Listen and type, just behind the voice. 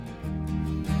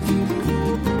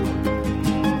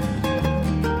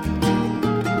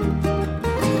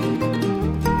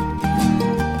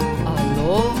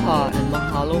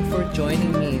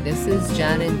joining me. This is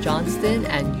Janet Johnston,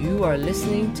 and you are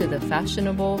listening to the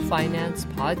Fashionable Finance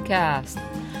Podcast.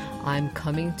 I'm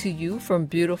coming to you from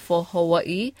beautiful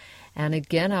Hawaii, and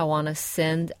again, I want to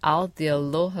send out the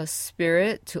aloha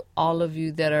spirit to all of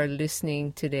you that are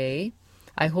listening today.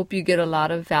 I hope you get a lot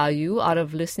of value out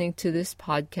of listening to this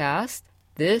podcast.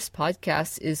 This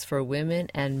podcast is for women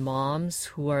and moms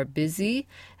who are busy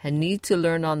and need to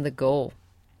learn on the go.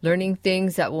 Learning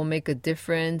things that will make a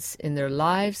difference in their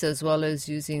lives, as well as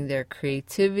using their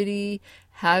creativity,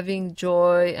 having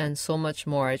joy, and so much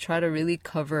more. I try to really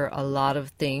cover a lot of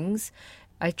things.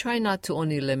 I try not to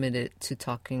only limit it to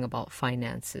talking about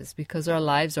finances, because our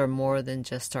lives are more than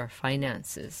just our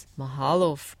finances.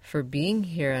 Mahalo for being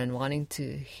here and wanting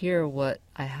to hear what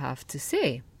I have to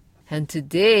say. And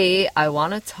today I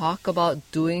want to talk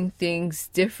about doing things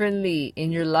differently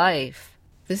in your life.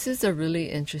 This is a really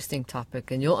interesting topic,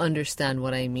 and you'll understand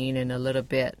what I mean in a little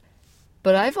bit.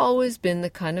 But I've always been the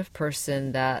kind of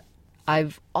person that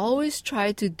I've always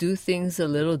tried to do things a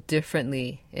little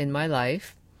differently in my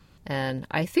life. And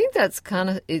I think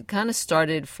it kind of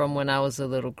started from when I was a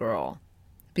little girl.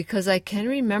 Because I can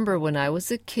remember when I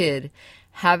was a kid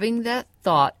having that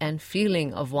thought and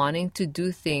feeling of wanting to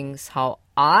do things how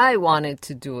I wanted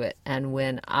to do it and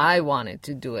when I wanted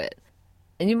to do it.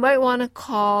 And you might want to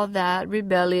call that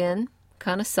rebellion.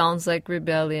 Kind of sounds like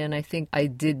rebellion. I think I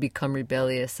did become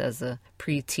rebellious as a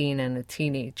preteen and a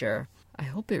teenager. I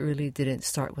hope it really didn't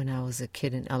start when I was a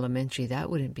kid in elementary.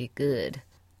 That wouldn't be good.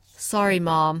 Sorry,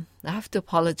 Mom. I have to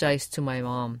apologize to my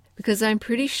mom, because I'm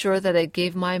pretty sure that I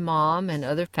gave my mom and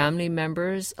other family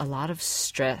members a lot of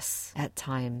stress at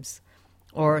times.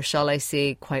 Or shall I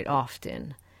say, quite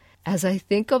often. As I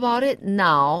think about it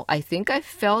now, I think I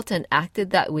felt and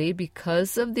acted that way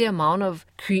because of the amount of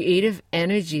creative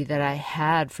energy that I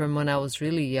had from when I was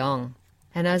really young.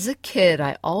 And as a kid,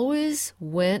 I always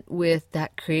went with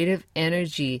that creative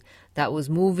energy that was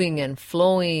moving and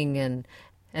flowing. And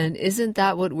isn't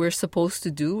that what we're supposed to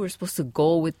do? We're supposed to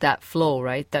go with that flow,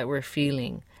 right, that we're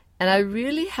feeling. And I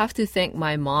really have to thank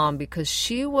my mom, because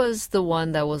she was the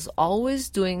one that was always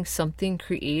doing something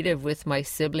creative with my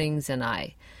siblings and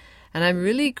I. And I'm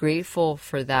really grateful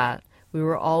for that. We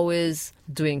were always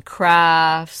doing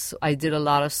crafts. I did a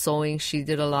lot of sewing. She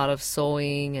did a lot of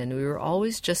sewing. And we were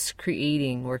always just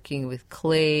creating, working with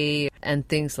clay and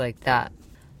things like that.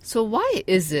 So why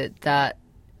is it that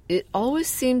it always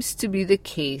seems to be the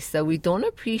case that we don't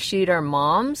appreciate our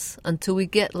moms until we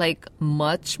get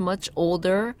much, much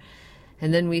older?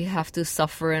 And then we have to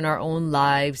suffer in our own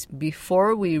lives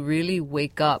before we really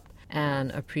wake up and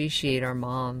appreciate our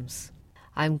moms.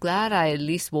 I'm glad I at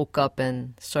least woke up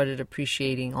and started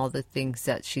appreciating all the things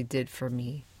that she did for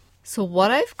me. So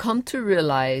what I've come to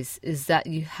realize is that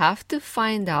you have to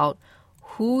find out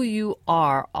who you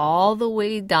are all the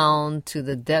way down to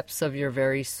the depths of your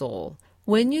very soul.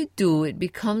 When you do, it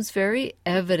becomes very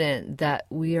evident that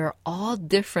we are all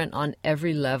different on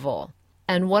every level.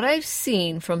 And what I've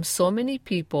seen from so many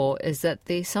people is that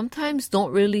they sometimes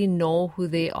don't really know who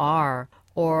they are,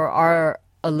 or are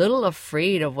a little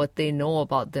afraid of what they know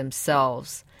about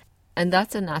themselves. And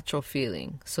that's a natural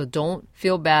feeling. So don't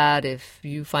feel bad if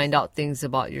you find out things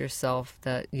about yourself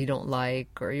that you don't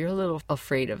like, or you're a little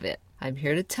afraid of it. I'm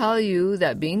here to tell you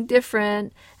that being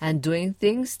different and doing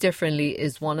things differently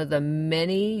is one of the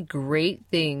many great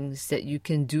things that you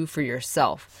can do for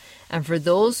yourself and for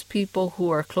those people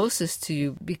who are closest to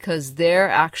you, because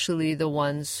they're actually the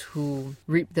ones who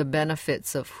reap the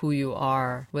benefits of who you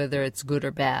are, whether it's good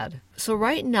or bad. So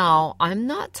right now, I'm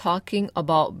not talking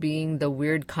about being the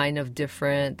weird kind of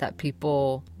different that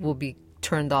people will be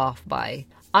turned off by.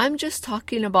 I'm just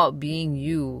talking about being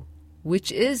you,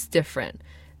 which is different.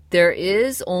 There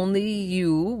is only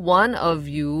you, one of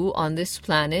you on this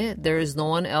planet. There is no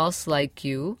one else like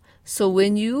you. So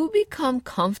when you become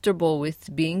comfortable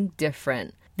with being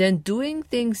different, then doing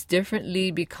things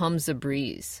differently becomes a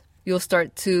breeze. You'll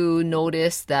start to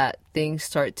notice that things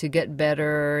start to get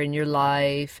better in your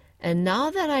life. And now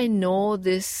that I know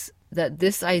that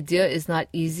this idea is not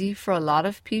easy for a lot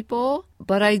of people,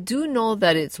 but I do know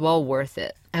that it's well worth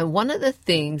it. And one of the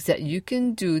things that you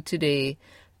can do today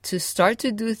to start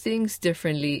to do things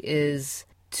differently is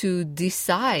to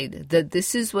decide that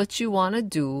this is what you want to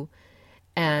do,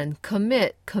 and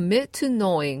commit to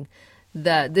knowing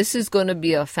that this is going to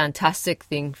be a fantastic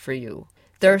thing for you.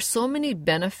 There are so many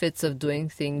benefits of doing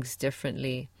things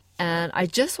differently. And I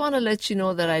just want to let you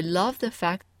know that I love the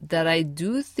fact that I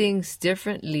do things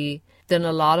differently than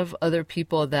a lot of other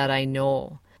people that I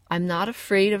know. I'm not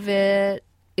afraid of it.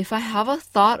 If I have a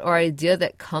thought or idea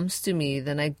that comes to me,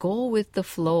 then I go with the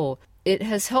flow. it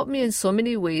has helped me in so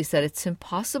many ways that it's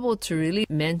impossible to really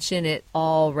mention it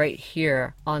all right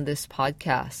here on this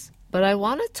podcast. But I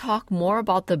want to talk more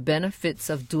about the benefits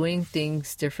of doing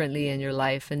things differently in your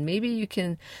life, and maybe you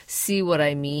can see what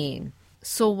I mean.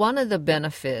 So one of the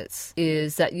benefits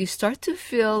is that you start to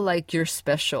feel like you're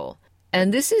special.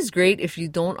 And this is great if you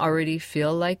don't already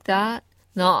feel like that.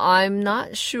 Now, I'm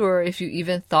not sure if you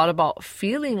even thought about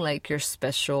feeling like you're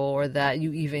special or that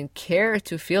you even care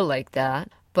to feel like that.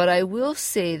 But I will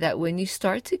say that when you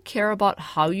start to care about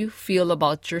how you feel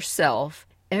about yourself,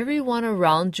 everyone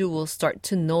around you will start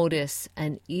to notice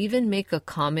and even make a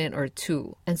comment or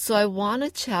two. And so I want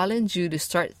to challenge you to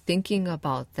start thinking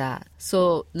about that.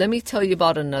 So let me tell you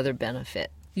about another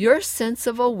benefit. Your sense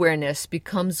of awareness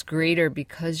becomes greater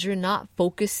because you're not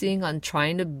focusing on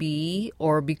trying to be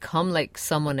or become like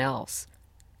someone else.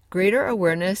 Greater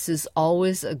awareness is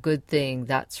always a good thing,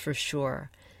 that's for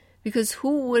sure. Because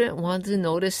who wouldn't want to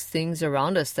notice things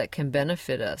around us that can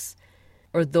benefit us?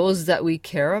 Or those that we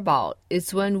care about?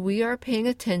 It's when we are paying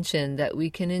attention that we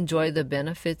can enjoy the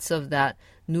benefits of that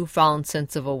newfound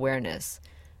sense of awareness.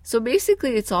 So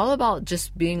basically, it's all about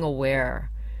just being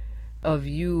aware of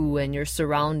you and your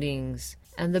surroundings.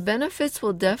 And the benefits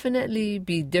will definitely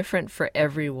be different for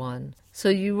everyone. So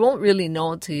you won't really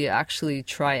know until you actually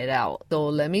try it out. So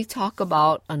let me talk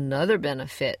about another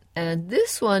benefit. And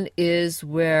this one is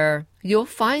where you'll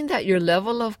find that your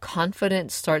level of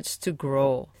confidence starts to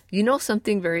grow. You know,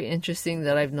 something very interesting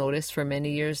that I've noticed for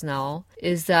many years now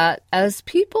is that as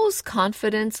people's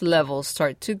confidence levels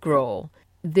start to grow,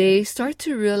 they start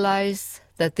to realize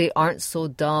that they aren't so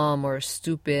dumb or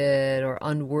stupid or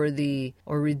unworthy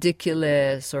or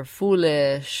ridiculous or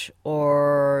foolish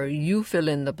or you fill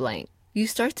in the blank. You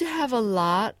start to have a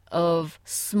lot of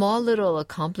small little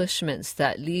accomplishments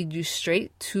that lead you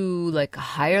straight to like a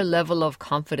higher level of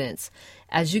confidence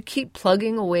as you keep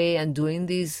plugging away and doing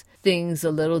these things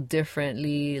a little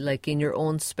differently, like in your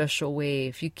own special way.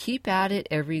 If you keep at it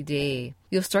every day,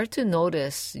 you'll start to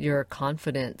notice your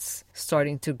confidence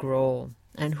starting to grow.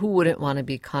 And who wouldn't want to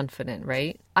be confident,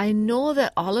 right? I know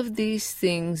that all of these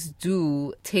things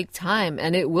do take time,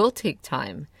 and it will take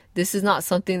time. This is not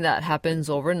something that happens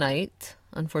overnight,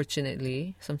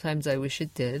 unfortunately. Sometimes I wish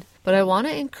it did. But I want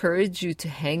to encourage you to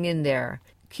hang in there.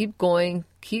 Keep going.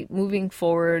 Keep moving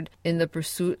forward in the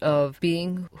pursuit of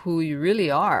being who you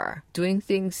really are, doing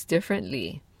things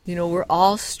differently. You know, we're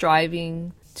all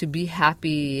striving to be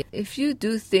happy. If you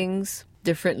do things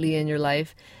differently in your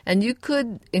life, and you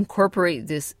could incorporate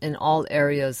this in all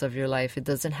areas of your life. It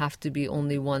doesn't have to be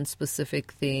only one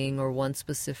specific thing or one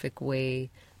specific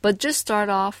way. But just start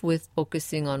off with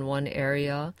focusing on one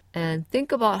area and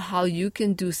think about how you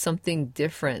can do something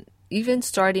different, even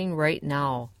starting right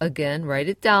now. Again, write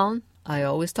it down. I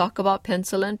always talk about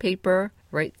pencil and paper.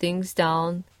 Write things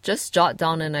down. Just jot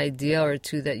down an idea or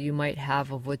two that you might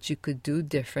have of what you could do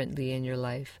differently in your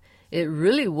life. It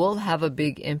really will have a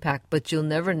big impact, but you'll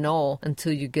never know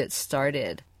until you get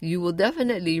started. You will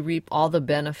definitely reap all the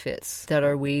benefits that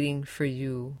are waiting for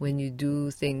you when you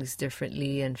do things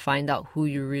differently and find out who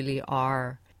you really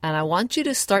are. And I want you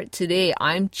to start today.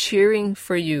 I'm cheering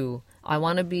for you. I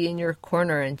want to be in your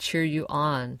corner and cheer you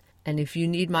on. And if you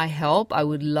need my help, I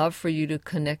would love for you to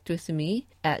connect with me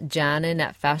at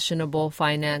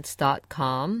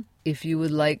janin@fashionablefinance.com. If you would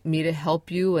like me to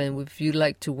help you and if you'd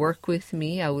like to work with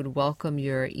me, I would welcome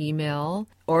your email.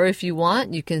 Or if you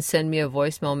want, you can send me a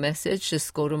voicemail message.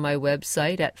 Just go to my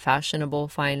website at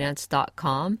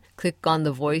fashionablefinance.com. Click on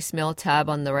the voicemail tab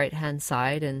on the right-hand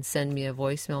side and send me a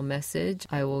voicemail message.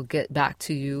 I will get back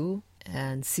to you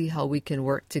and see how we can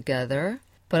work together.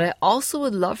 But I also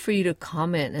would love for you to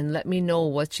comment and let me know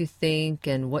what you think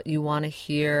and what you want to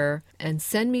hear. And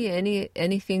send me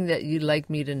anything that you'd like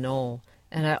me to know.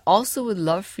 And I also would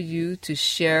love for you to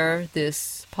share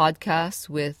this podcast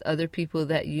with other people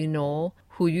that you know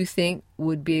who you think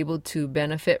would be able to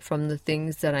benefit from the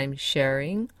things that I'm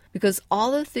sharing. Because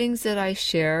all the things that I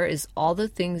share is all the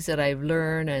things that I've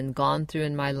learned and gone through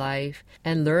in my life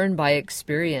and learned by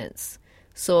experience.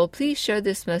 So please share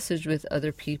this message with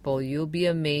other people. You'll be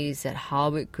amazed at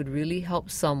how it could really help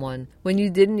someone when you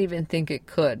didn't even think it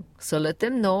could. So let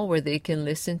them know where they can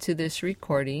listen to this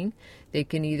recording. They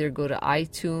can either go to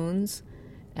iTunes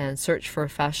and search for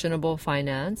Fashionable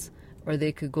Finance, or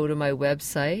they could go to my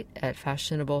website at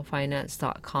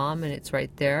fashionablefinance.com and it's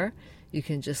right there. You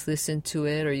can just listen to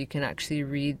it, or you can actually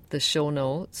read the show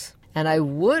notes. And I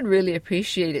would really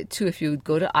appreciate it too if you would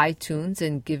go to iTunes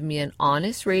and give me an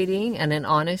honest rating and an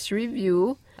honest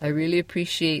review. I really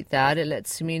appreciate that. It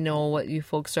lets me know what you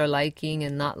folks are liking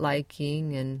and not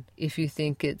liking, and if you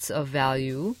think it's of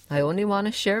value. I only want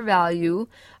to share value.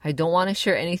 I don't want to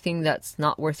share anything that's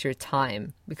not worth your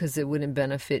time because it wouldn't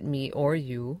benefit me or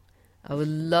you. I would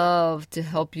love to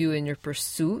help you in your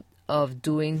pursuit of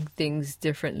doing things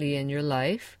differently in your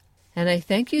life. And I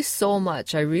thank you so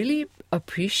much. I really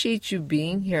appreciate you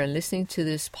being here and listening to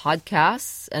this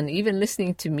podcast and even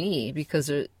listening to me, because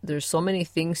there's so many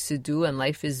things to do and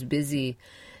life is busy.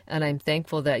 And I'm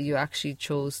thankful that you actually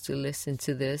chose to listen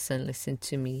to this and listen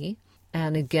to me.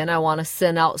 And again, I want to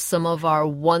send out some of our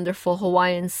wonderful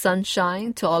Hawaiian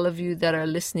sunshine to all of you that are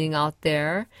listening out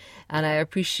there. And I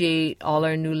appreciate all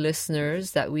our new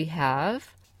listeners that we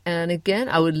have. And again,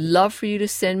 I would love for you to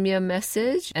send me a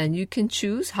message, and you can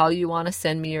choose how you want to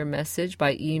send me your message,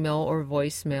 by email or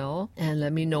voicemail, and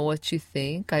let me know what you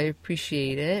think. I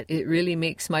appreciate it. It really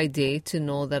makes my day to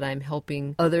know that I'm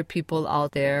helping other people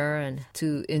out there and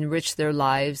to enrich their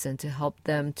lives and to help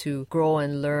them to grow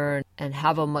and learn and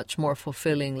have a much more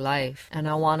fulfilling life. And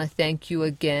I want to thank you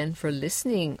again for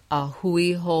listening. A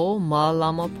hui hou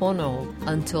mālama pono.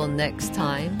 Until next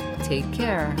time, take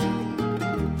care.